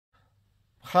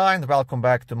Hi and welcome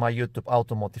back to my YouTube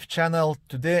automotive channel.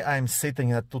 Today I'm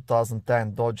sitting in a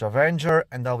 2010 Dodge Avenger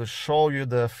and I will show you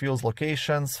the fuse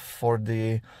locations for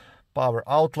the power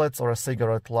outlets or a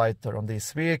cigarette lighter on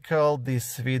this vehicle.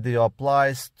 This video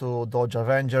applies to Dodge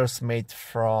Avengers made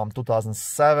from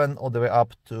 2007 all the way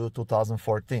up to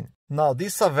 2014. Now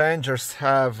these Avengers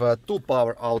have two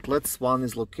power outlets. One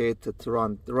is located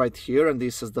right here and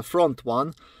this is the front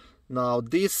one. Now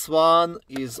this one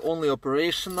is only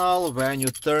operational when you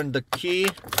turn the key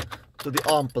to the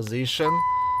on position.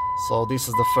 So this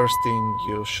is the first thing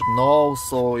you should know.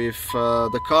 So if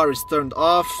the car is turned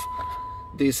off,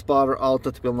 this power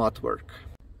outlet will not work.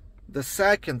 The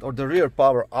second or the rear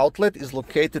power outlet is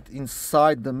located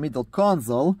inside the middle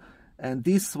console, and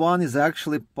this one is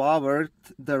actually powered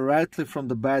directly from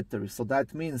the battery. So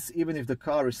that means even if the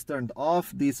car is turned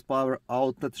off, this power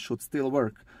outlet should still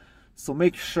work. So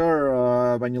make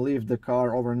sure when you leave the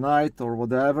car overnight or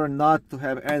whatever, not to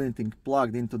have anything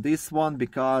plugged into this one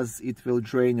because it will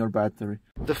drain your battery.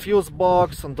 The fuse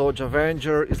box on Dodge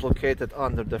Avenger is located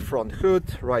under the front hood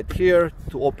right here.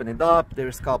 To open it up,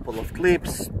 there's a couple of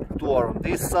clips. Two are on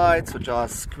this side, so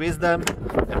just squeeze them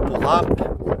and pull up.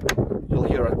 You'll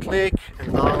hear a click,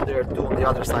 and now there are two on the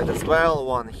other side as well,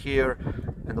 one here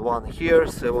and one here.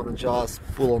 So you want to just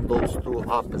pull on those two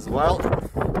up as well.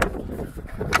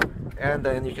 And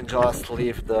then you can just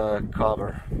lift the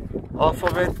cover off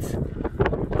of it.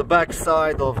 The back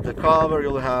side of the cover,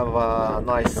 you'll have a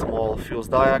nice small fuse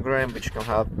diagram which can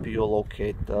help you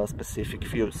locate a specific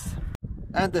fuse.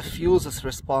 And the fuses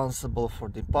responsible for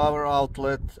the power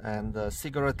outlet and the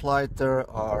cigarette lighter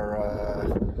are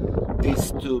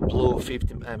these two blue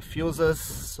 15 amp fuses.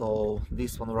 So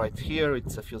this one right here,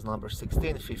 it's a fuse number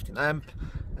 16, 15 amp,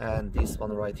 and this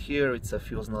one right here, it's a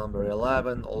fuse number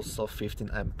 11, also 15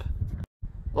 amp.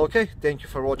 Okay, thank you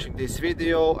for watching this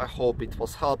video. I hope it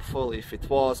was helpful. If it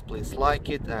was, please like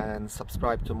it and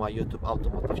subscribe to my YouTube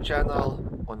automotive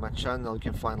channel. On my channel you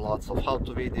can find lots of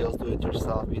how-to videos,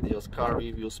 do-it-yourself videos, car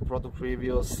reviews, product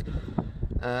reviews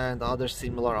and other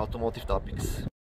similar automotive topics.